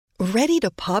Ready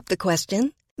to pop the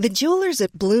question? The jewelers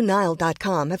at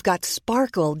BlueNile.com have got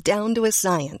sparkle down to a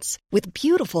science with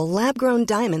beautiful lab-grown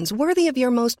diamonds worthy of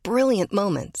your most brilliant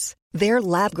moments. Their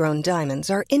lab-grown diamonds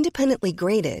are independently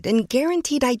graded and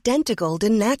guaranteed identical to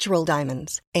natural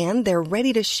diamonds, and they're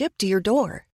ready to ship to your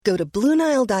door. Go to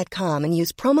BlueNile.com and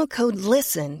use promo code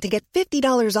LISTEN to get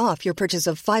 $50 off your purchase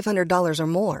of $500 or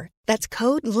more. That's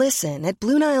code LISTEN at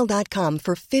BlueNile.com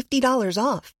for $50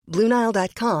 off.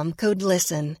 BlueNile.com, code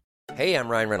LISTEN. Hey, I'm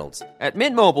Ryan Reynolds. At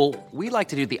Mint Mobile, we like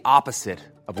to do the opposite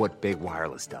of what Big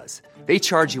Wireless does. They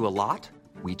charge you a lot,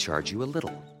 we charge you a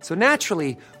little. So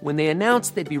naturally, when they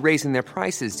announced they'd be raising their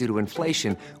prices due to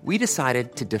inflation, we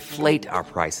decided to deflate our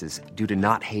prices due to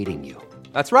not hating you.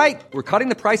 That's right. We're cutting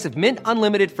the price of Mint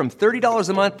Unlimited from $30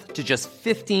 a month to just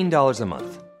 $15 a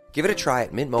month. Give it a try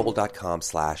at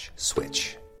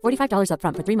mintmobile.com/switch. $45 up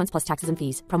front for 3 months plus taxes and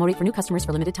fees. Promo rate for new customers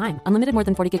for limited time. Unlimited more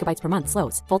than 40 gigabytes per month.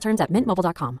 Slows full terms at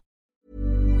mintmobile.com.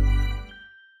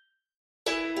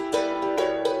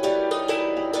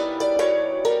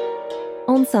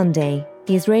 On Sunday,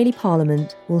 the Israeli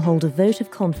parliament will hold a vote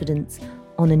of confidence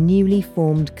on a newly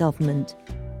formed government,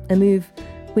 a move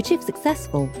which, if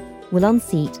successful, will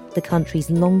unseat the country's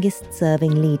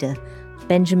longest-serving leader,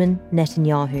 Benjamin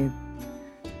Netanyahu.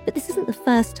 But this isn't the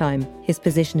first time his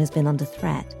position has been under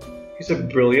threat. He's a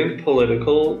brilliant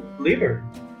political leader.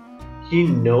 He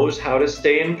knows how to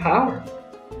stay in power.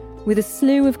 With a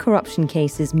slew of corruption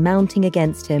cases mounting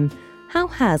against him, how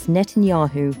has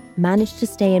Netanyahu managed to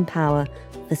stay in power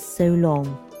for so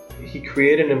long? He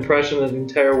created an impression that the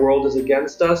entire world is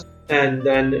against us, and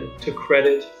then took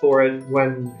credit for it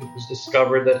when it was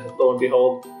discovered that, lo and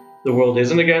behold, the world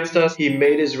isn't against us. He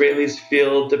made Israelis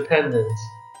feel dependent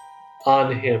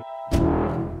on him.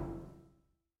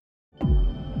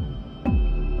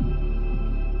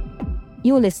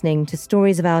 You're listening to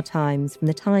Stories of Our Times from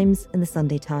The Times and The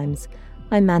Sunday Times.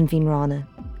 I'm Manveen Rana.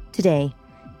 Today,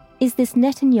 is this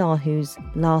Netanyahu's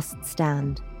last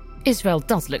stand? Israel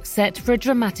does look set for a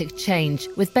dramatic change,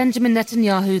 with Benjamin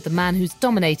Netanyahu, the man who's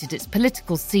dominated its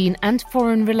political scene and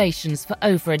foreign relations for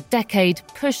over a decade,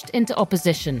 pushed into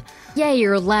opposition.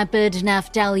 Yair Lapid,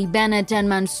 Naftali Bennett and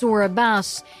Mansour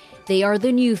Abbas, they are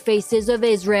the new faces of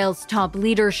Israel's top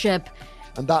leadership.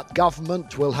 And that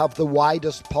government will have the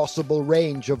widest possible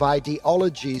range of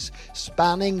ideologies,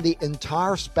 spanning the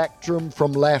entire spectrum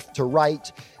from left to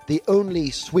right, the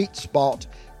only sweet spot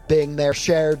being their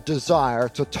shared desire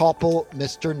to topple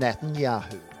Mr.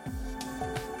 Netanyahu.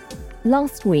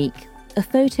 Last week, a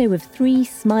photo of 3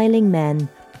 smiling men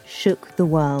shook the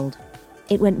world.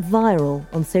 It went viral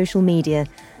on social media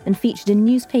and featured in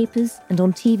newspapers and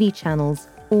on TV channels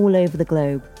all over the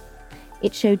globe.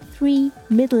 It showed 3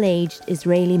 middle-aged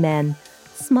Israeli men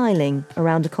smiling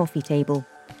around a coffee table,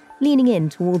 leaning in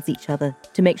towards each other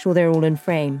to make sure they're all in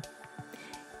frame.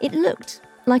 It looked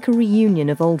like a reunion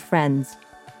of old friends.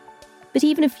 But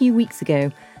even a few weeks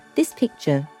ago, this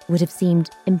picture would have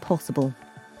seemed impossible.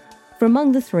 For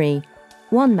among the 3,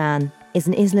 one man is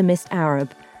an Islamist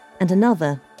Arab and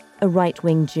another a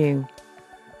right-wing Jew.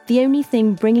 The only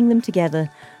thing bringing them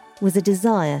together was a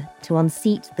desire to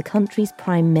unseat the country's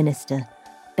Prime Minister,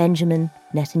 Benjamin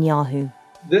Netanyahu.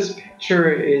 This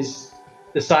picture is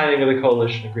the signing of the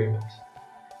coalition agreement.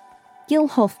 Gil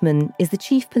Hoffman is the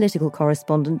chief political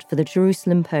correspondent for the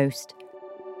Jerusalem Post.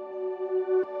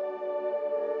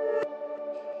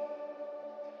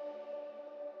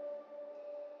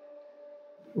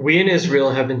 We in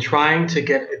Israel have been trying to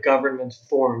get a government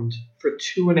formed for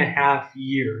 2.5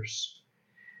 years.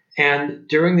 And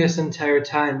during this entire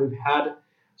time, we've had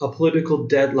a political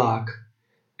deadlock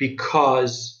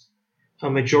because a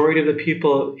majority of the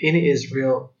people in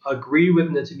Israel agree with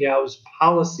Netanyahu's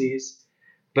policies,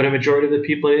 but a majority of the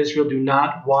people in Israel do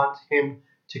not want him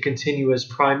to continue as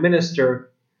prime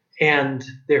minister. And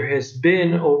there has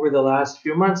been, over the last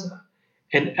few months,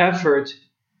 an effort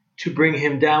to bring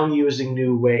him down using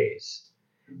new ways.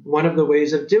 One of the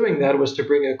ways of doing that was to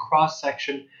bring a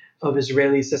cross-section of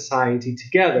Israeli society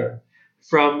together,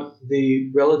 from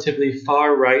the relatively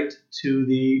far right to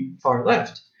the far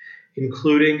left,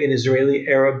 including an Israeli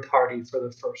Arab party for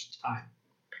the first time.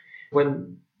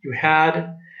 When you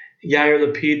had Yair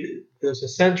Lapid, who's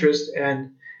a centrist,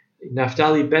 and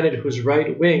Naftali Bennett, who's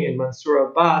right-wing, and Mansour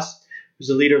Abbas, who's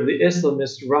the leader of the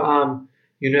Islamist Ra'am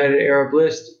United Arab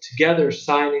List, together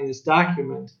signing this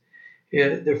document,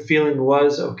 their feeling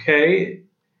was, okay,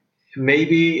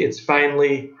 maybe it's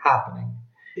finally happening.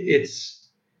 It's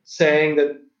saying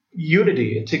that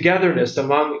unity and togetherness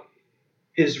among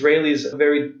Israelis'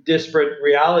 very disparate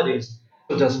realities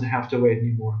doesn't have to wait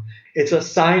anymore. It's a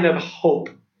sign of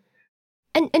hope.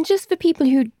 And just for people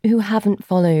who haven't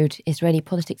followed Israeli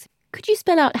politics, Could you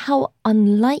spell out how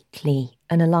unlikely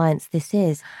an alliance this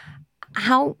is?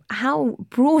 How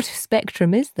broad a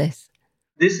spectrum is this?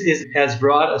 This is as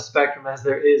broad a spectrum as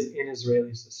there is in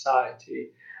Israeli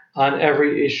society on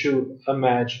every issue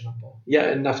imaginable. Yeah,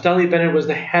 and Naftali Bennett was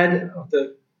the head of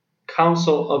the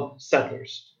Council of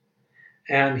Settlers.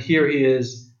 And here he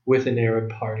is with an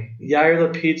Arab party. Yair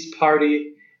Lapid's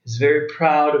party is very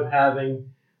proud of having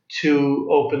 2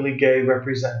 openly gay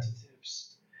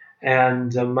representatives.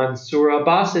 And Mansour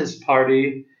Abbas's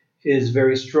party is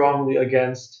very strongly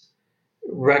against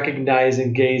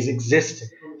recognizing gays existing.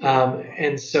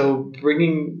 And so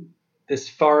bringing this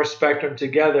far spectrum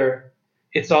together,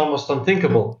 it's almost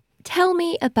unthinkable. Tell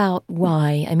me about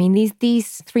why. I mean,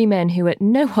 these 3 men who at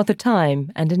no other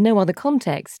time and in no other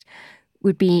context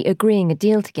would be agreeing a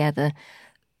deal together.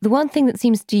 The one thing that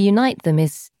seems to unite them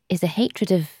is a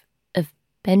hatred of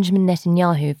Benjamin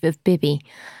Netanyahu, of Bibi,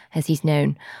 as he's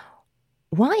known.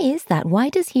 Why is that? Why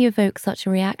does he evoke such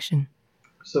a reaction?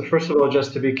 So first of all,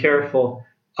 just to be careful,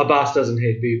 Abbas doesn't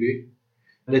hate Bibi.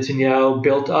 Netanyahu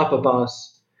built up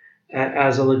Abbas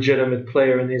as a legitimate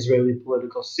player in the Israeli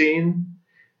political scene.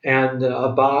 And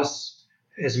Abbas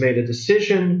has made a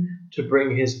decision to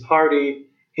bring his party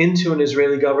into an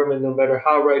Israeli government, no matter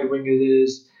how right-wing it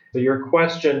is. So your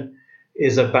question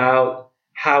is about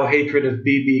how hatred of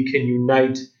Bibi can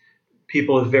unite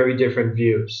people with very different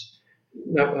views.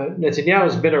 Now, Netanyahu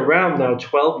has been around now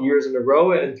 12 years in a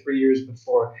row and 3 years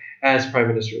before as prime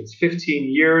minister. It's 15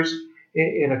 years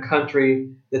in a country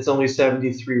that's only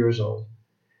 73 years old.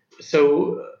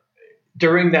 So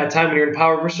during that time when you're in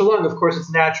power for so long, of course,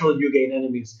 it's natural you gain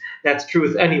enemies. That's true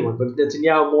with anyone, but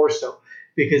Netanyahu more so,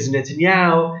 because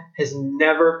Netanyahu has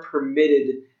never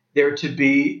permitted there to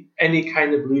be any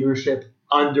kind of leadership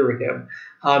under him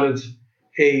out of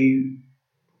a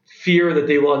fear that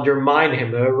they will undermine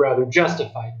him, a rather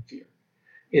justified fear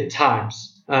at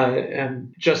times.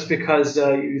 And just because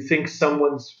you think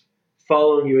someone's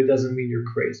following you, it doesn't mean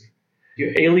you're crazy.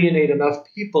 You alienate enough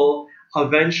people,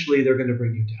 eventually they're going to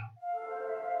bring you down.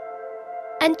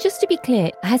 And just to be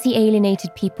clear, has he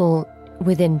alienated people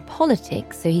within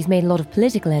politics? So he's made a lot of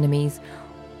political enemies.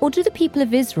 Or do the people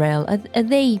of Israel, are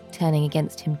they turning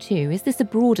against him too? Is this a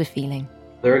broader feeling?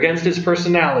 They're against his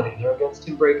personality. They're against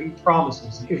him breaking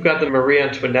promises. You've got the Marie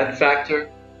Antoinette factor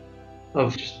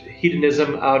of just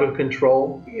hedonism out of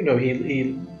control. You know,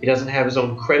 he doesn't have his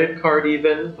own credit card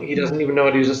even. He doesn't even know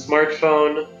how to use a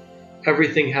smartphone.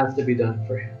 Everything has to be done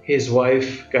for him. His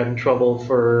wife got in trouble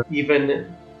for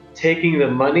even taking the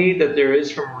money that there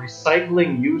is from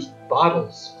recycling used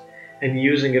bottles and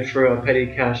using it for a petty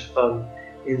cash fund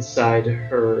inside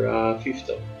her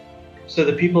fiefdom. So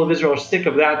the people of Israel are sick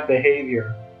of that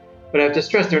behavior. But I have to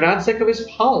stress, they're not sick of his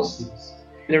policies.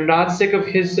 They're not sick of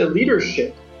his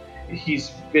leadership. He's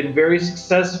been very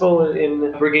successful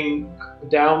in bringing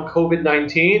down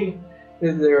COVID-19.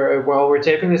 While we're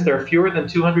taping this, there are fewer than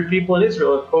 200 people in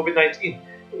Israel with COVID-19.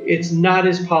 It's not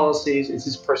his policies, it's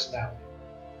his personality.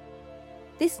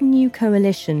 This new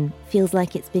coalition feels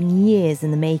like it's been years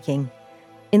in the making.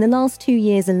 In the last 2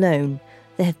 years alone,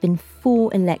 there have been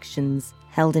 4 elections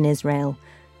held in Israel.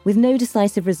 With no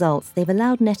decisive results, they've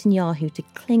allowed Netanyahu to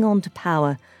cling on to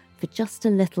power for just a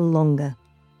little longer.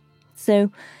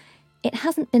 So, it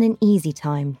hasn't been an easy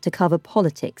time to cover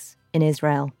politics in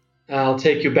Israel. I'll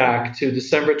take you back to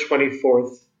December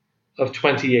 24th of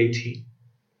 2018.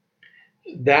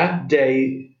 That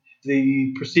day,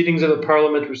 the proceedings of the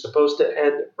parliament were supposed to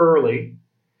end early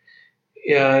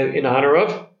in honor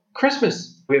of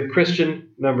Christmas. We have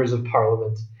Christian members of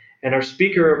parliament. And our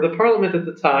Speaker of the Parliament at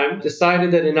the time decided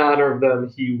that in honor of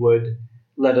them, he would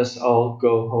let us all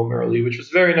go home early, which was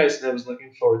very nice, and I was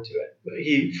looking forward to it.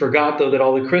 He forgot, though, that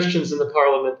all the Christians in the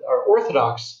Parliament are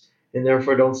Orthodox and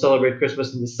therefore don't celebrate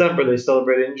Christmas in December. They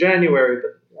celebrate it in January,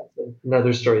 but that's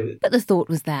another story. But the thought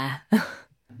was there.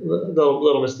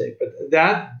 little mistake. But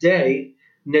that day,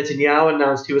 Netanyahu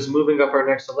announced he was moving up our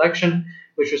next election,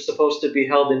 which was supposed to be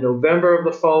held in November of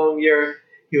the following year.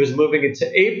 He was moving it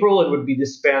to April and would be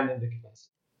disbanding the Knesset.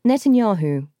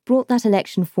 Netanyahu brought that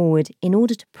election forward in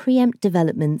order to preempt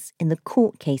developments in the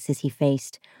court cases he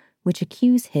faced, which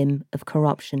accuse him of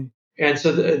corruption. And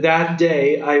so that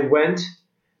day, I went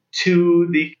to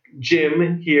the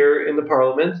gym here in the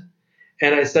parliament,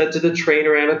 and I said to the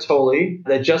trainer, Anatoly,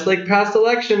 that just like past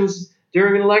elections,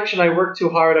 during an election, I work too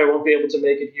hard, I won't be able to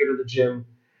make it here to the gym.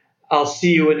 I'll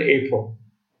see you in April.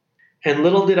 And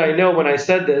little did I know when I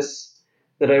said this,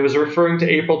 that I was referring to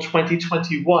April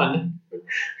 2021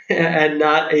 and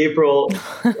not April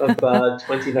of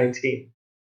 2019.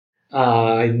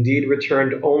 I indeed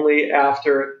returned only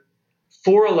after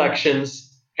 4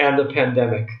 elections and the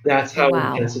pandemic. That's how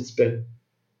Wow. intense it's been.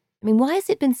 I mean, why has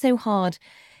it been so hard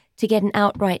to get an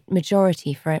outright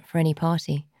majority for any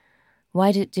party?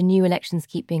 Why do new elections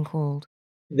keep being called?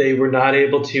 They were not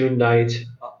able to unite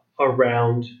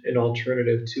around an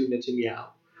alternative to Netanyahu.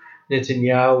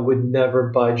 Netanyahu would never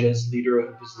budge as leader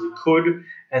of his Likud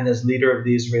and as leader of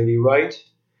the Israeli right.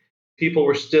 People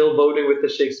were still voting with the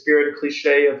Shakespearean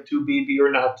cliche of to Bibi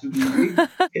or not to Bibi.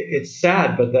 It's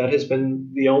sad, but that has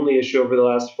been the only issue over the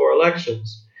last 4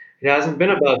 elections. It hasn't been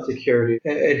about security.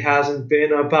 It hasn't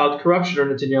been about corruption, or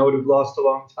Netanyahu would have lost a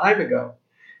long time ago.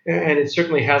 And it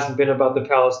certainly hasn't been about the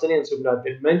Palestinians who have not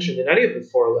been mentioned in any of the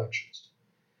 4 elections.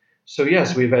 So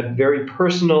yes, we've had very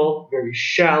personal, very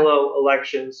shallow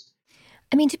elections.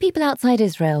 I mean, to people outside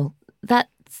Israel, that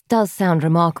does sound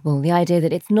remarkable, the idea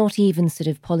that it's not even sort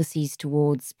of policies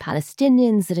towards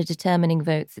Palestinians that are determining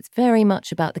votes. It's very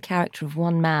much about the character of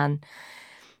one man.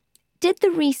 Did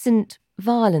the recent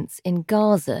violence in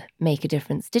Gaza make a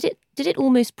difference? Did it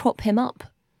almost prop him up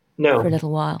No. for a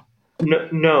little while?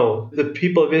 No. The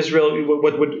people of Israel,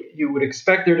 what you would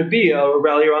expect there to be a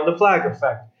rally around the flag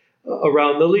effect,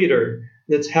 around the leader.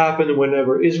 That's happened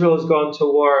whenever Israel has gone to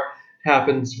war,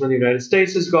 happens when the United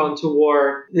States has gone to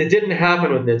war. It didn't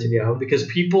happen with Netanyahu because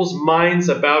people's minds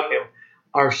about him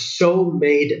are so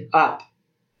made up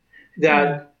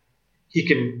that he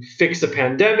can fix a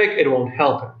pandemic, it won't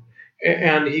help him.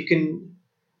 And he can,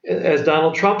 as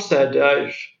Donald Trump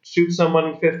said, shoot someone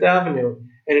on Fifth Avenue,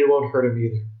 and it won't hurt him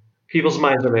either. People's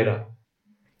minds are made up.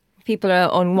 People are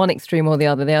on one extreme or the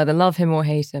other. They either love him or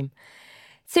hate him.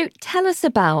 So tell us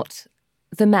about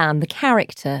the man, the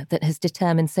character that has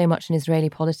determined so much in Israeli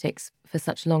politics for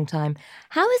such a long time.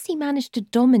 How has he managed to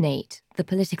dominate the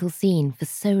political scene for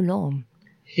so long?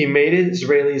 He made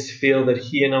Israelis feel that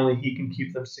he and only he can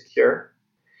keep them secure.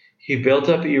 He built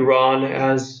up Iran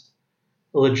as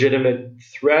a legitimate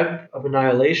threat of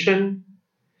annihilation,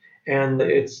 and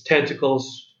its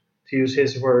tentacles, to use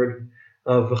his word,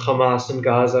 of Hamas in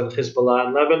Gaza and Hezbollah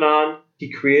in Lebanon.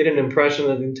 He created an impression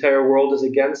that the entire world is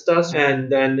against us,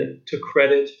 and then took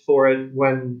credit for it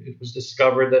when it was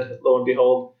discovered that, lo and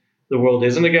behold, the world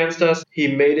isn't against us.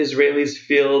 He made Israelis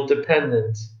feel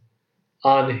dependent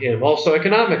on him. Also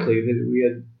economically, we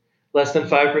had less than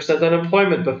 5%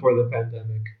 unemployment before the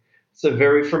pandemic. It's a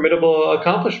very formidable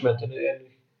accomplishment.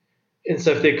 And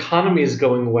so if the economy is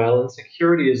going well and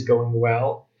security is going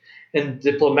well, and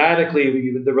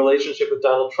diplomatically, the relationship with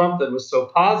Donald Trump that was so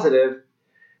positive,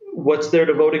 what's there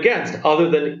to vote against other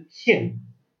than him?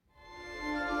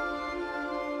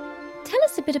 Tell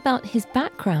us a bit about his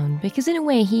background, because in a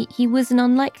way he was an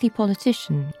unlikely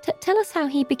politician. Tell us how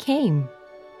he became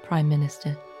Prime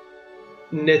Minister.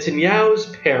 Netanyahu's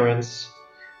parents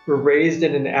were raised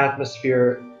in an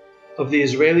atmosphere of the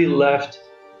Israeli left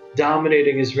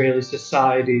dominating Israeli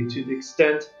society to the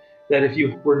extent that if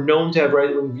you were known to have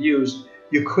right-wing views,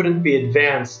 you couldn't be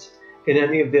advanced in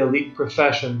any of the elite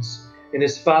professions. And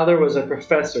his father was a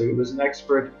professor. He was an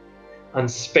expert on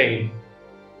Spain.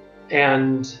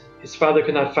 And his father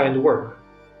could not find work.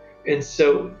 And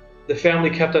so the family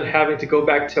kept on having to go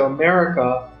back to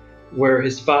America, where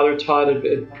his father taught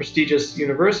at prestigious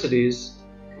universities.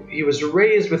 He was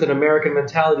raised with an American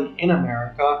mentality in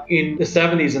America in the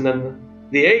 70s and then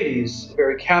the 80s,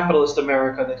 very capitalist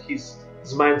America that his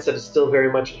mindset is still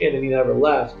very much in, and he never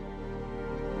left.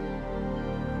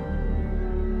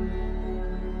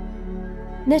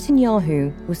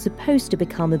 Netanyahu was supposed to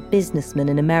become a businessman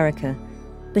in America,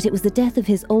 but it was the death of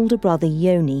his older brother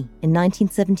Yoni in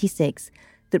 1976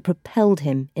 that propelled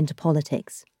him into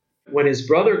politics. When his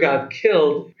brother got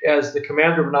killed as the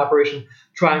commander of an operation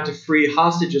trying to free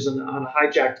hostages on a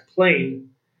hijacked plane,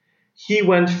 he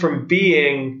went from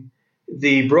being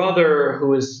the brother who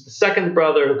was the second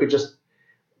brother who could just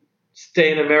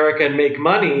stay in America and make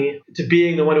money to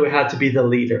being the one who had to be the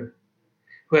leader,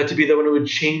 who had to be the one who would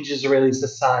change Israeli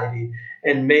society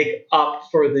and make up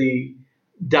for the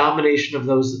domination of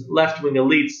those left-wing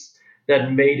elites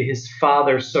that made his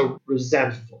father so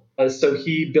resentful. So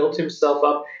he built himself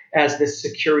up as this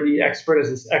security expert, as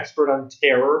this expert on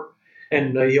terror.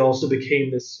 And he also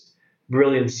became this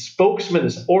brilliant spokesman,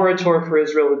 this orator for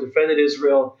Israel, who defended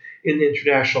Israel in the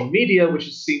international media, which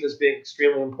is seen as being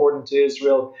extremely important to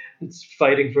Israel. It's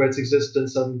fighting for its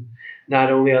existence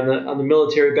not only on the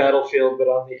military battlefield, but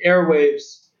on the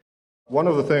airwaves. One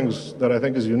of the things that I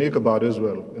think is unique about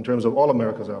Israel, in terms of all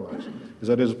America's allies, is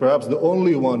that it is perhaps the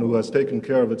only one who has taken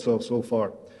care of itself so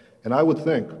far. And I would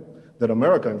think that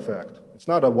America, in fact, it's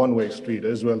not a one-way street,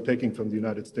 Israel taking from the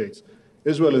United States.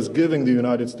 Israel is giving the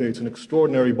United States an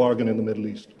extraordinary bargain in the Middle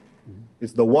East.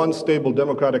 It's the one stable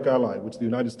democratic ally which the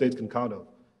United States can count on.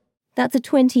 That's a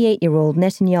 28-year-old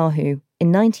Netanyahu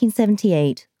in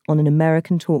 1978 on an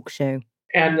American talk show.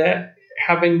 And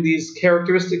having these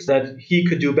characteristics that he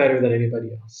could do better than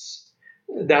anybody else.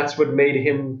 That's what made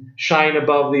him shine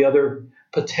above the other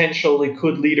potential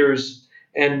Likud leaders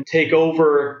and take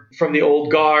over from the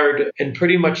old guard and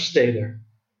pretty much stay there.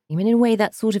 I mean, in a way,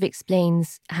 that sort of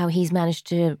explains how he's managed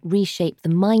to reshape the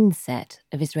mindset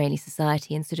of Israeli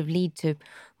society and sort of lead to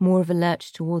more of a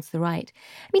lurch towards the right.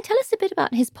 I mean, tell us a bit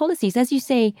about his policies. As you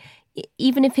say,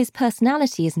 even if his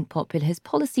personality isn't popular, his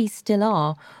policies still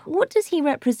are. What does he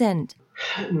represent?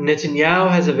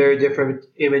 Netanyahu has a very different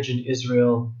image in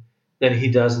Israel than he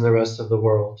does in the rest of the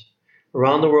world.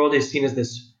 Around the world, he's seen as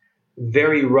this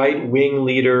very right-wing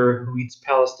leader who eats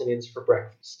Palestinians for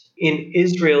breakfast. In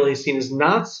Israel, he's seen as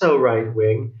not so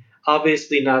right-wing,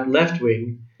 obviously not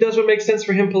left-wing. It does what makes sense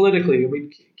for him politically. I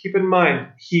mean, keep in mind,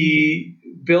 he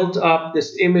built up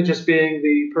this image as being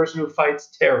the person who fights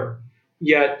terror.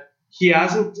 Yet, he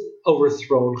hasn't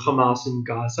overthrown Hamas in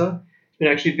Gaza. He's been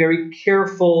actually very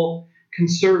careful,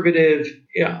 conservative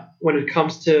when it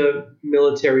comes to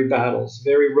military battles,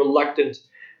 very reluctant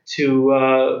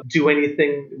to do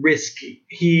anything risky.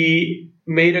 He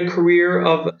made a career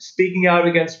of speaking out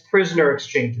against prisoner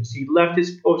exchanges. He left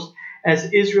his post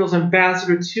as Israel's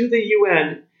ambassador to the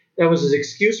UN. That was his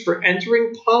excuse for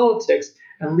entering politics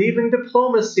and leaving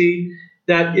diplomacy,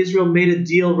 that Israel made a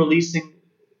deal releasing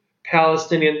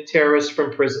Palestinian terrorists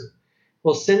from prison.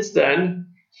 Well, since then,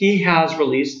 he has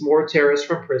released more terrorists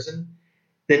from prison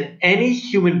than any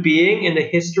human being in the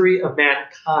history of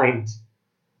mankind.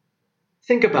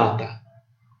 Think about that.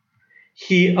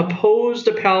 He opposed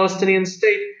a Palestinian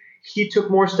state. He took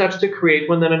more steps to create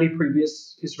one than any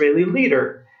previous Israeli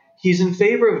leader. He's in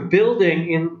favor of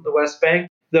building in the West Bank,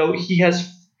 though he's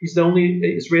the only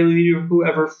Israeli leader who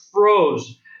ever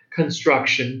froze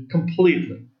construction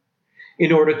completely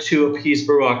in order to appease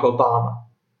Barack Obama.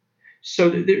 So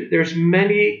there's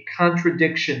many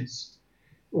contradictions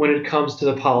when it comes to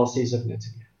the policies of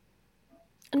Netanyahu.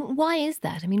 And why is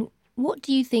that? I mean, what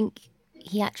do you think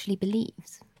he actually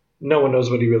believes? No one knows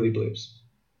what he really believes.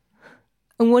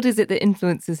 And what is it that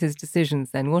influences his decisions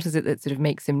then? What is it that sort of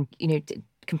makes him,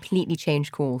 completely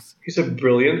change course? He's a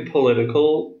brilliant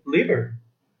political leader.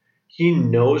 He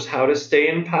knows how to stay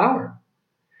in power.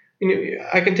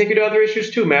 I can take you to other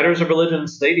issues too. Matters of religion and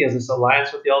state. He has this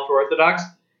alliance with the ultra-Orthodox.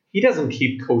 He doesn't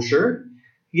keep kosher.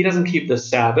 He doesn't keep the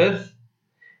Sabbath.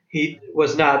 He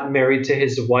was not married to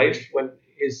his wife when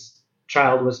his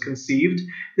child was conceived.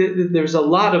 There's a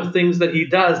lot of things that he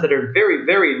does that are very,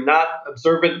 very not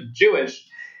observant Jewish.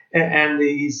 And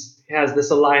he has this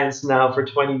alliance now for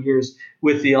 20 years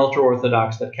with the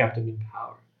ultra-Orthodox that kept him in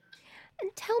power.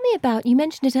 And tell me about, you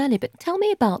mentioned it earlier, but tell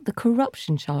me about the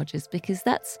corruption charges, because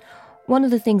that's one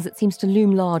of the things that seems to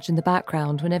loom large in the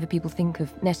background whenever people think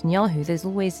of Netanyahu. There's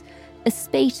always a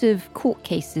spate of court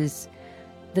cases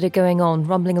that are going on,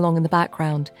 rumbling along in the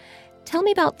background. Tell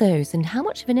me about those and how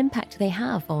much of an impact do they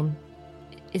have on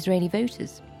Israeli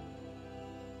voters?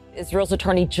 Israel's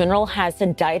Attorney General has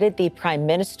indicted the Prime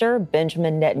Minister,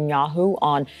 Benjamin Netanyahu,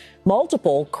 on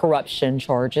multiple corruption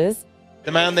charges.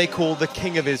 The man they call the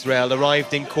King of Israel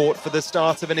arrived in court for the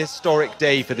start of an historic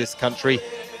day for this country,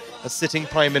 a sitting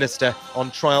Prime Minister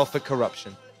on trial for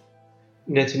corruption.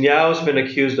 Netanyahu has been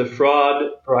accused of fraud,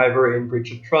 bribery, and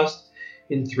breach of trust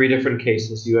in 3 different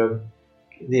cases. You have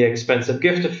the expensive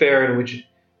gift affair, in which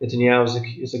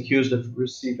Netanyahu is accused of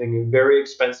receiving very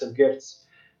expensive gifts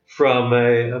from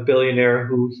a billionaire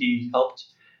who he helped.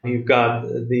 You've got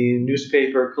the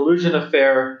newspaper collusion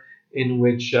affair, in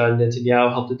which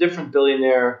Netanyahu helped a different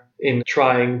billionaire in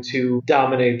trying to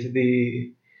dominate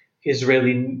the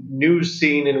Israeli news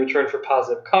scene in return for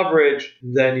positive coverage.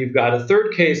 Then you've got a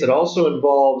third case that also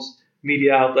involves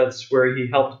media outlets where he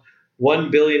helped one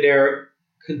billionaire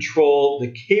control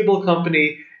the cable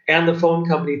company and the phone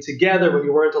company together when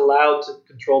you weren't allowed to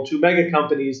control 2 mega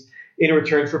companies in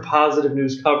return for positive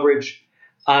news coverage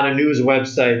on a news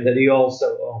website that he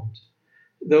also owned.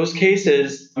 Those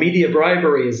cases, media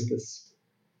bribery is this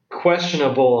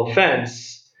questionable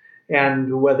offense,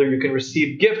 and whether you can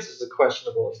receive gifts is a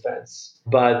questionable offense.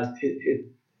 But it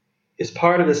is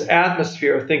part of this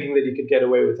atmosphere of thinking that he could get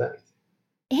away with anything.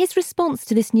 His response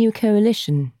to this new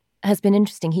coalition has been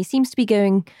interesting. He seems to be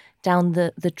going down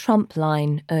the Trump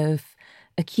line of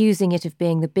accusing it of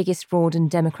being the biggest fraud in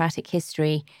democratic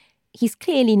history. He's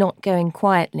clearly not going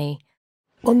quietly.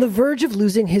 On the verge of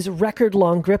losing his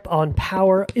record-long grip on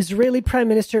power, Israeli Prime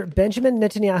Minister Benjamin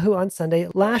Netanyahu on Sunday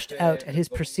lashed out at his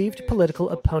perceived political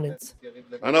opponents.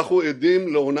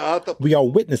 We are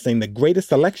witnessing the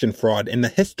greatest election fraud in the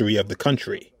history of the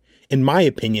country. In my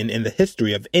opinion, in the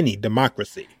history of any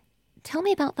democracy. Tell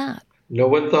me about that. No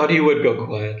one thought he would go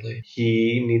quietly.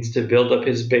 He needs to build up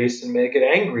his base and make it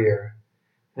angrier.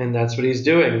 And that's what he's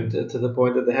doing, to the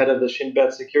point that the head of the Shin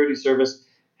Bet security service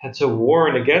had to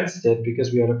warn against it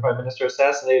because we had a prime minister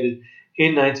assassinated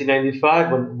in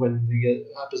 1995 when the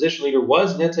opposition leader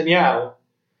was Netanyahu.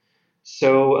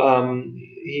 So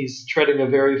he's treading a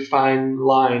very fine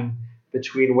line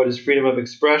between what is freedom of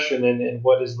expression and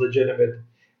what is legitimate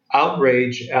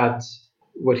outrage at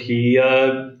what he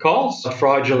calls a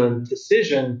fraudulent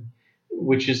decision,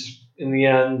 which is, in the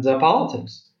end,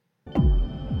 politics.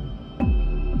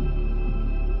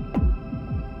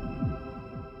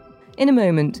 In a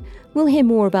moment, we'll hear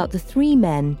more about the three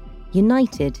men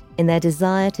united in their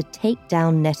desire to take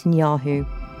down Netanyahu.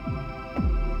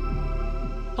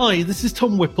 Hi, this is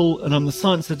Tom Whipple, and I'm the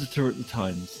science editor at The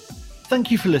Times.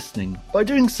 Thank you for listening. By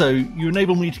doing so, you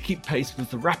enable me to keep pace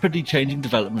with the rapidly changing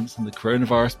developments in the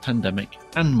coronavirus pandemic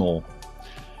and more.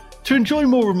 To enjoy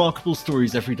more remarkable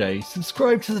stories every day,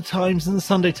 subscribe to The Times and The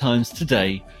Sunday Times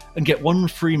today and get one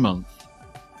free month.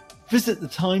 Visit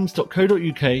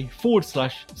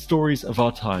thetimes.co.uk/stories of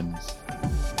our times.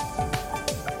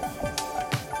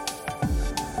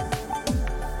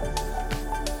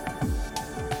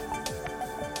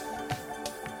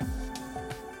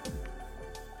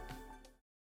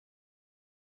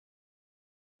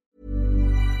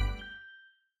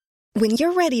 When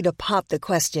you're ready to pop the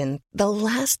question, the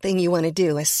last thing you want to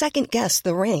do is second-guess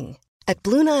the ring. At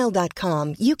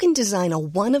BlueNile.com, you can design a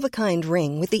one-of-a-kind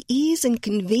ring with the ease and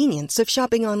convenience of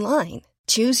shopping online.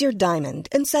 Choose your diamond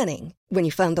and setting. When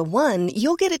you find the one,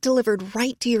 you'll get it delivered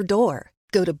right to your door.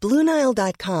 Go to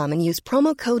BlueNile.com and use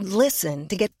promo code LISTEN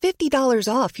to get $50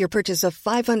 off your purchase of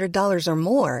 $500 or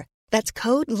more. That's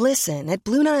code LISTEN at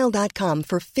BlueNile.com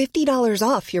for $50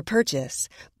 off your purchase.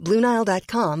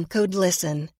 BlueNile.com, code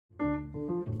LISTEN.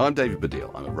 I'm David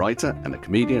Baddiel. I'm a writer and a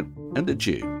comedian and a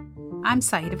Jew. I'm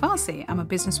Saeeda Varsi. I'm a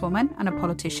businesswoman and a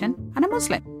politician and a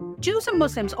Muslim. Jews and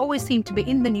Muslims always seem to be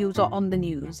in the news or on the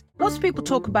news. Lots of people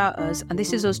talk about us, and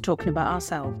this is us talking about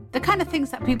ourselves. The kind of things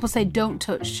that people say don't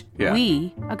touch,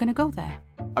 we are going to go there.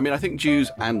 I mean, I think Jews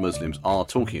and Muslims are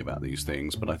talking about these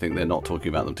things, but I think they're not talking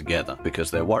about them together because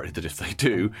they're worried that if they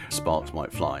do, sparks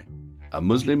might fly. A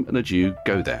Muslim and a Jew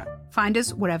go there. Find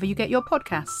us wherever you get your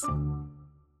podcasts.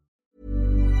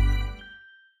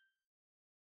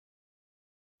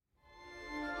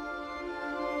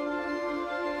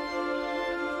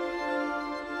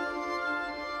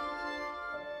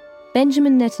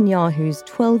 Benjamin Netanyahu's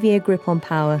 12-year grip on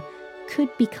power could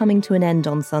be coming to an end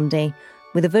on Sunday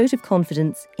with a vote of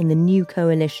confidence in the new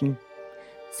coalition.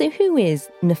 So who is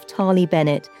Naftali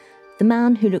Bennett, the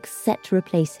man who looks set to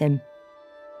replace him?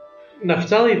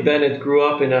 Naftali Bennett grew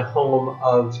up in a home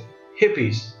of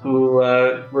hippies who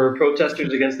were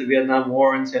protesters against the Vietnam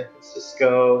War in San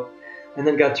Francisco, and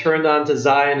then got turned on to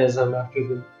Zionism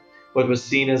after what was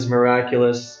seen as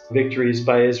miraculous victories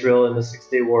by Israel in the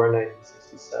Six-Day War in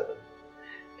 1967.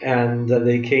 And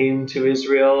they came to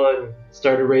Israel and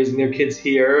started raising their kids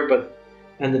here, but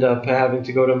ended up having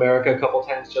to go to America a couple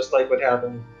times, just like what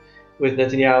happened with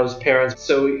Netanyahu's parents.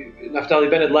 So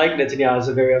Naftali Bennett, like Netanyahu, has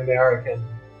a very American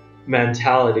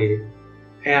mentality.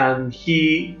 And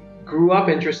he grew up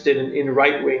interested in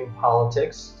right-wing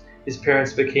politics. His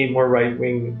parents became more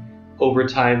right-wing over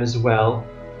time as well.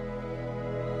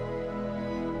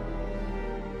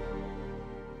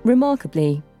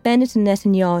 Remarkably, Bennett and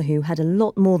Netanyahu had a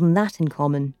lot more than that in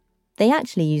common. They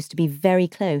actually used to be very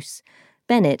close.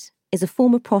 Bennett is a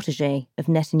former protege of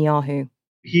Netanyahu.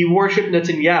 He worshipped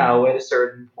Netanyahu at a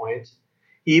certain point.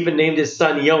 He even named his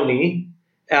son Yoni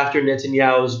after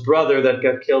Netanyahu's brother that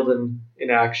got killed in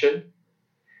action.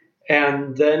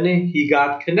 And then he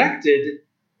got connected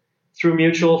through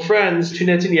mutual friends to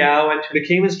Netanyahu and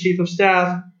became his chief of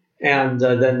staff, and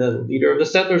then the leader of the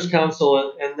Settlers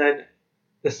Council, and then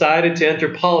decided to enter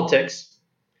politics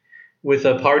with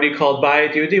a party called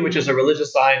Bayit Yehudi, which is a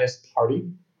religious Zionist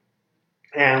party.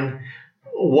 And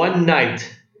one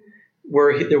night,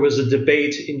 where there was a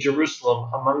debate in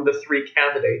Jerusalem among the three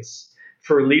candidates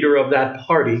for leader of that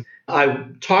party, I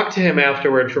talked to him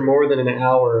afterward for more than an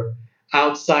hour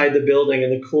outside the building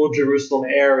in the cool Jerusalem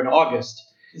air in August.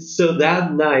 So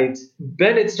that night,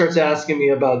 Bennett starts asking me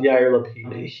about Yair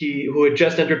Lapid, who had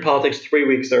just entered politics 3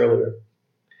 weeks earlier.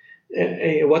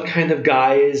 What kind of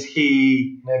guy is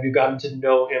he? Have you gotten to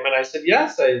know him? And I said,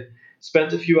 yes, I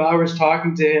spent a few hours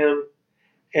talking to him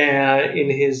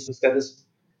he's got this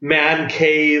man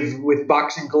cave with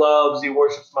boxing gloves. He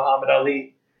worships Muhammad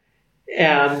Ali.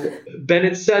 And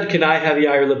Bennett said, can I have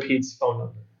Yair Lapid's phone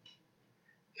number?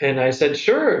 And I said,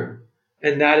 sure.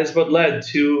 And that is what led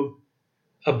to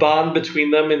a bond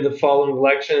between them in the following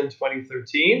election in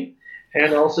 2013,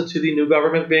 and also to the new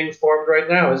government being formed right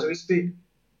now as we speak.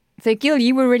 So, Gil,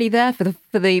 you were really there for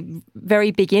the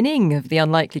very beginning of the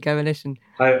Unlikely Coalition.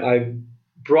 I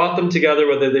brought them together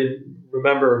whether they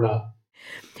remember or not.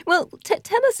 Well,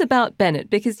 tell us about Bennett,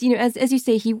 because, as you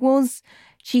say, he was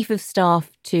chief of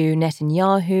staff to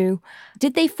Netanyahu.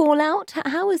 Did they fall out?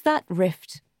 How has that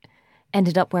rift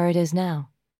ended up where it is now?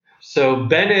 So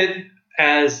Bennett,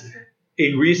 as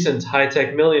a recent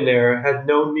high-tech millionaire, had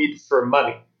no need for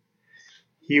money.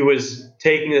 He was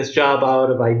taking this job out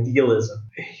of idealism.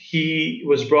 He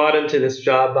was brought into this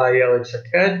job by Ayelet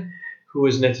Shaked, who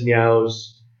was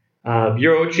Netanyahu's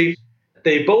bureau chief.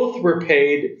 They both were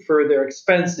paid for their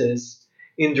expenses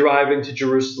in driving to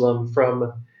Jerusalem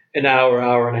from an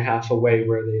hour and a half away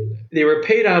where they lived. They were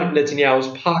paid out of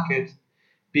Netanyahu's pocket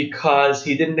because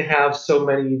he didn't have so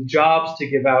many jobs to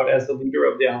give out as the leader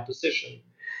of the opposition.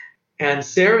 And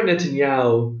Sarah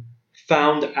Netanyahu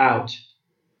found out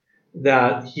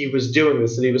that he was doing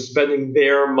this, and he was spending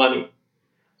their money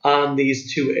on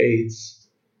these two aides.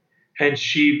 And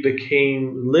she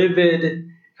became livid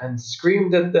and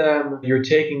screamed at them, "You're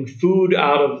taking food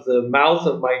out of the mouth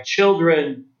of my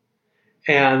children."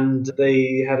 And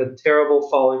they had a terrible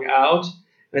falling out.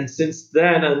 And since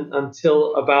then,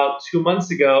 until about 2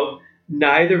 months ago,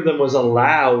 neither of them was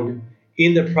allowed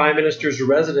in the prime minister's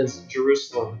residence in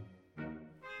Jerusalem.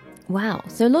 Wow.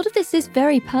 So a lot of this is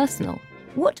very personal.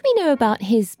 What do we know about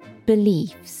his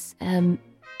beliefs?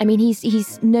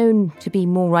 He's known to be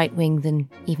more right-wing than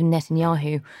even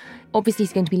Netanyahu. Obviously,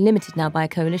 he's going to be limited now by a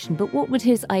coalition, but what would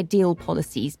his ideal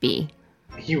policies be?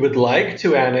 He would like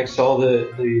to annex all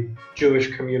the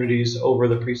Jewish communities over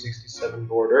the pre-67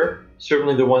 border,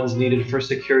 certainly the ones needed for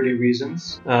security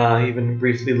reasons. He even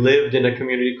briefly lived in a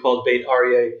community called Beit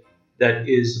Aryeh that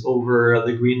is over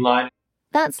the Green Line.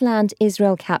 That's land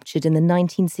Israel captured in the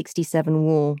 1967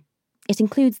 war. It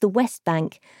includes the West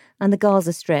Bank and the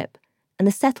Gaza Strip, and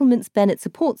the settlements Bennett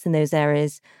supports in those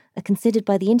areas are considered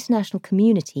by the international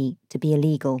community to be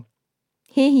illegal.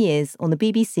 Here he is on the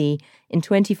BBC in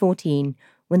 2014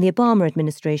 when the Obama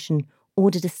administration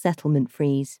ordered a settlement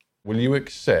freeze. Will you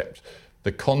accept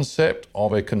the concept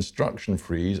of a construction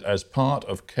freeze as part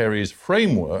of Kerry's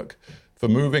framework for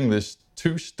moving this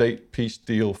two-state peace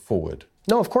deal forward?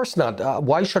 No, of course not.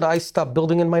 Why should I stop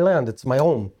building in my land? It's my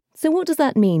home. So what does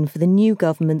that mean for the new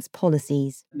government's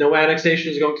policies? No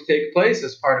annexation is going to take place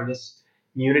as part of this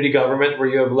unity government where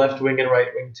you have left wing and right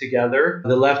wing together.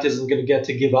 The left isn't going to get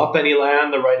to give up any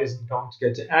land. The right isn't going to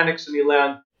get to annex any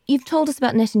land. You've told us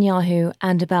about Netanyahu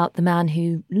and about the man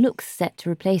who looks set to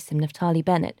replace him, Naftali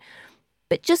Bennett.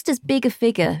 But just as big a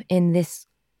figure in this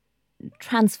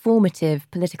transformative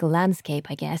political landscape,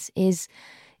 I guess, is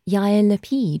Yair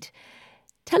Lapid.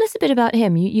 Tell us a bit about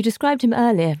him. You described him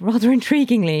earlier, rather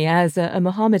intriguingly, as a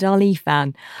Muhammad Ali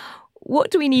fan.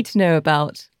 What do we need to know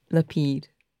about Lapid?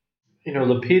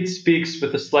 Lapid speaks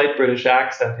with a slight British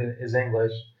accent in his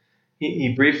English.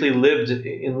 He briefly lived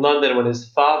in London when his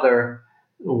father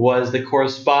was the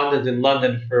correspondent in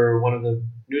London for one of the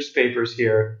newspapers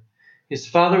here. His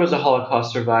father was a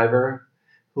Holocaust survivor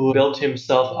who built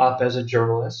himself up as a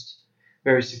journalist,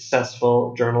 very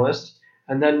successful journalist,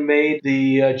 and then made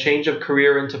the change of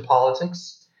career into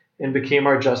politics and became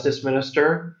our justice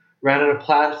minister, ran on a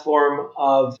platform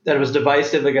that was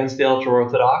divisive against the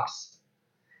ultra-Orthodox.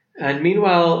 And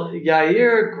meanwhile,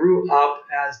 Yair grew up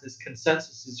as this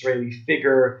consensus Israeli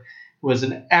figure, who was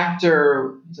an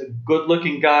actor, was a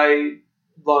good-looking guy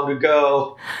long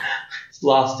ago, he's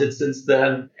lost it since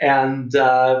then, and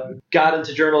got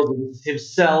into journalism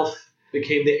himself,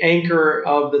 became the anchor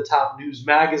of the top news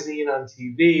magazine on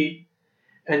TV,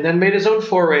 and then made his own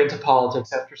foray into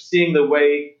politics after seeing the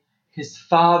way his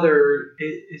father's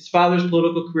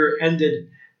political career ended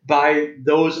by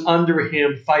those under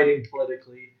him fighting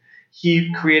politically.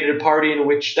 He created a party in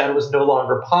which that was no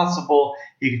longer possible.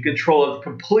 He could control it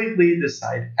completely,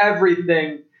 decide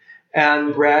everything,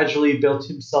 and gradually built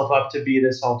himself up to be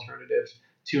this alternative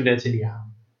to Netanyahu.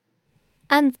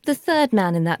 And the third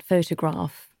man in that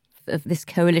photograph of this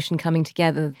coalition coming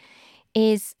together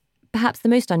is perhaps the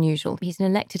most unusual. He's an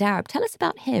elected Arab. Tell us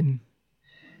about him.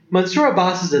 Mansour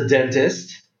Abbas is a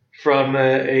dentist from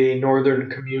a northern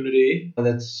community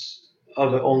that's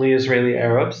of only Israeli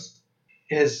Arabs.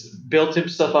 He has built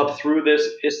himself up through this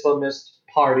Islamist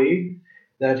party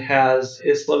that has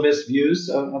Islamist views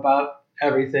about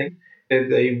everything.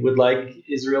 They would like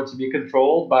Israel to be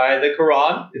controlled by the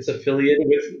Quran. It's affiliated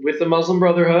with the Muslim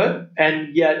Brotherhood.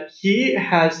 And yet he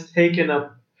has taken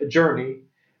up a journey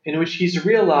in which he's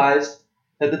realized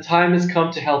that the time has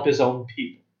come to help his own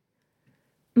people.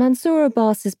 Mansour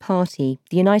Abbas's party,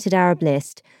 the United Arab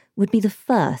List, would be the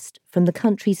first from the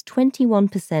country's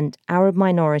 21% Arab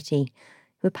minority,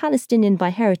 who are Palestinian by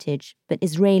heritage but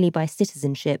Israeli by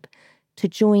citizenship, to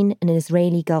join an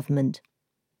Israeli government.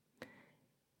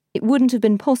 It wouldn't have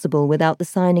been possible without the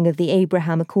signing of the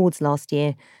Abraham Accords last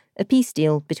year, a peace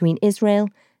deal between Israel,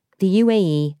 the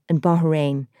UAE and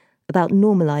Bahrain about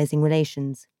normalizing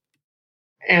relations.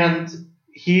 And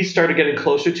he started getting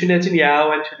closer to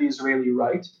Netanyahu and to the Israeli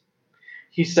right.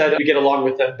 He said we get along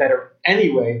with them better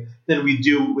anyway than we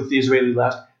do with the Israeli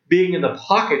left. Being in the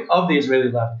pocket of the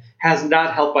Israeli left has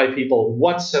not helped by people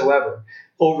whatsoever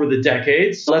over the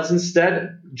decades. Let's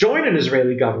instead join an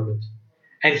Israeli government.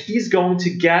 And he's going to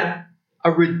get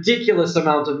a ridiculous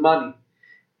amount of money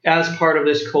as part of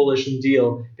this coalition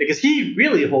deal because he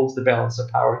really holds the balance of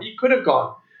power. He could have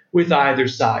gone with either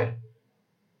side.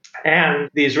 And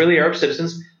the Israeli Arab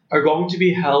citizens are going to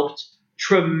be helped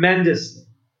tremendously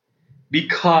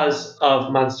because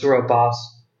of Mansour Abbas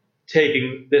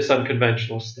taking this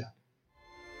unconventional step.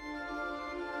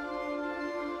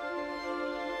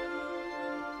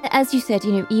 As you said,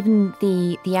 even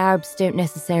the Arabs don't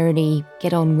necessarily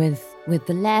get on with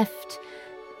the left.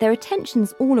 There are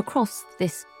tensions all across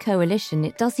this coalition.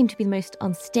 It does seem to be the most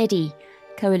unsteady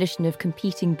coalition of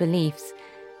competing beliefs.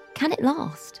 Can it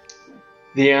last?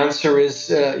 The answer is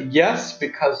yes,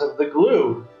 because of the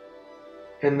glue.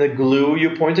 And the glue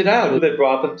you pointed out that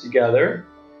brought them together,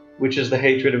 which is the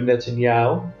hatred of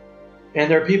Netanyahu.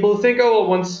 And there are people who think,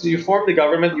 once you form the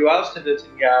government, you ousted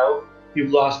Netanyahu,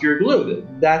 you've lost your glue.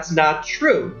 That's not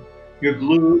true. Your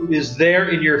glue is there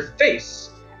in your face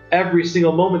every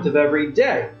single moment of every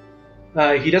day.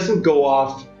 He doesn't go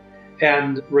off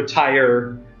and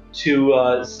retire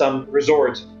to some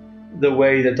resort the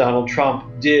way that Donald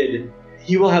Trump did.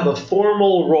 He will have a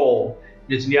formal role.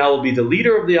 Netanyahu will be the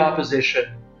leader of the opposition.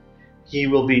 He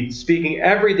will be speaking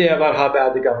every day about how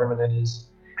bad the government is.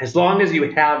 As long as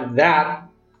you have that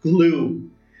glue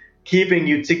keeping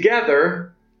you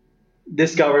together,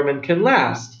 this government can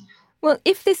last. Well,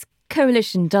 if this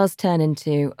coalition does turn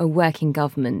into a working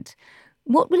government,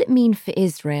 what will it mean for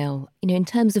Israel, in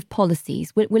terms of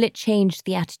policies? Will it change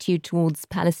the attitude towards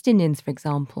Palestinians, for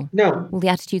example? No. Will the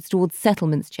attitudes towards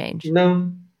settlements change?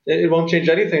 No. It won't change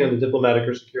anything on the diplomatic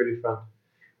or security front.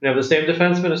 We have the same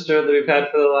defense minister that we've had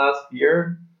for the last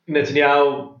year.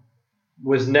 Netanyahu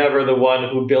was never the one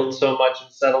who built so much in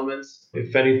settlements.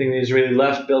 If anything, the Israeli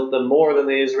left built them more than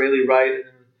the Israeli right. And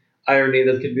irony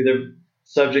that could be the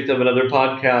subject of another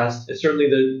podcast. Certainly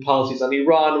the policies on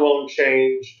Iran won't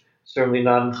change. Certainly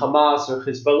not on Hamas or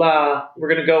Hezbollah. We're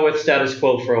going to go with status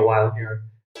quo for a while here.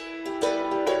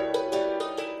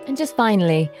 And just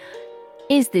finally,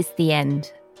 is this the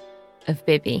end of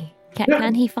Bibi?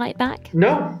 Can he fight back?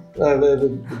 No.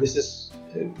 This is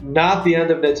not the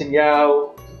end of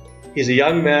Netanyahu. He's a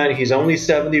young man. He's only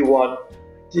 71.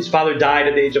 His father died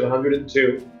at the age of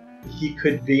 102. He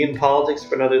could be in politics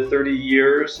for another 30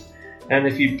 years. And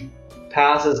if he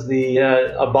passes the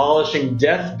abolishing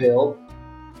death bill,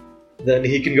 then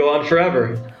he can go on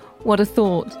forever. What a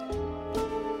thought.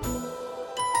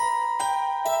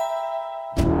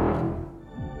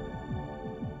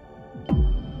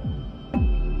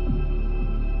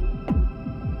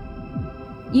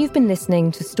 You've been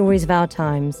listening to Stories of Our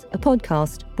Times, a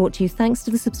podcast brought to you thanks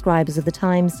to the subscribers of The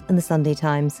Times and The Sunday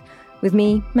Times, with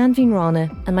me, Manveen Rana,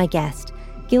 and my guest,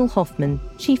 Gil Hoffman,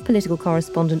 Chief Political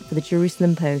Correspondent for the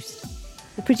Jerusalem Post.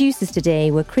 The producers today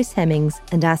were Chris Hemmings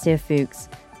and Asir Fuchs.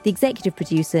 The executive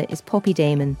producer is Poppy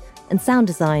Damon, and sound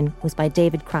design was by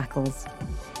David Crackles.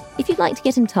 If you'd like to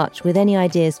get in touch with any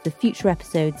ideas for future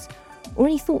episodes or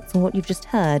any thoughts on what you've just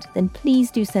heard, then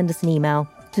please do send us an email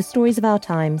to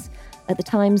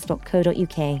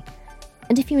storiesofourtimes@thetimes.co.uk.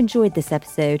 And if you enjoyed this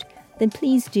episode, then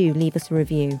please do leave us a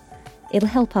review. It'll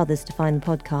help others to find the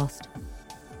podcast.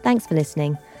 Thanks for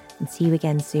listening, and see you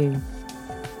again soon.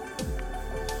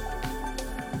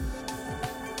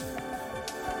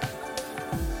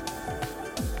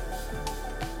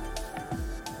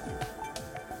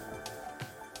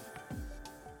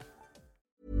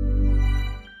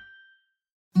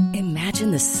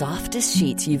 Imagine the softest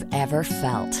sheets you've ever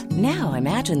felt. Now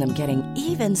imagine them getting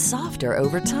even softer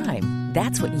over time.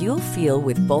 That's what you'll feel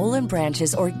with Boll &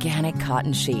 Branch's organic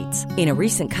cotton sheets. In a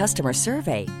recent customer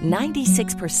survey,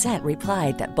 96%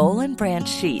 replied that Boll & Branch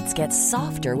sheets get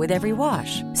softer with every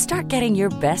wash. Start getting your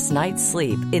best night's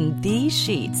sleep in these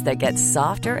sheets that get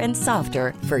softer and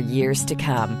softer for years to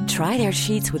come. Try their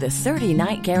sheets with a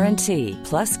 30-night guarantee.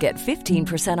 Plus, get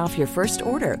 15% off your first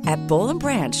order at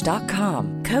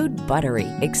bollandbranch.com. Code BUTTERY.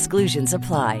 Exclusions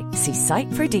apply. See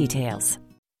site for details.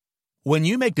 When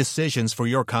you make decisions for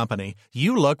your company,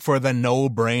 you look for the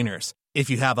no-brainers.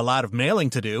 If you have a lot of mailing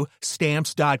to do,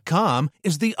 Stamps.com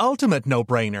is the ultimate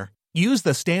no-brainer. Use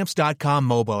the Stamps.com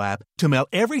mobile app to mail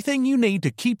everything you need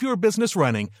to keep your business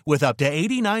running with up to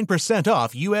 89%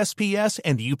 off USPS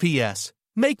and UPS.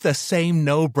 Make the same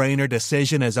no-brainer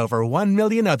decision as over 1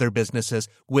 million other businesses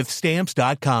with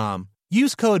Stamps.com.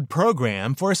 Use code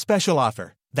PROGRAM for a special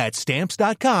offer. That's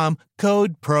Stamps.com,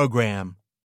 code PROGRAM.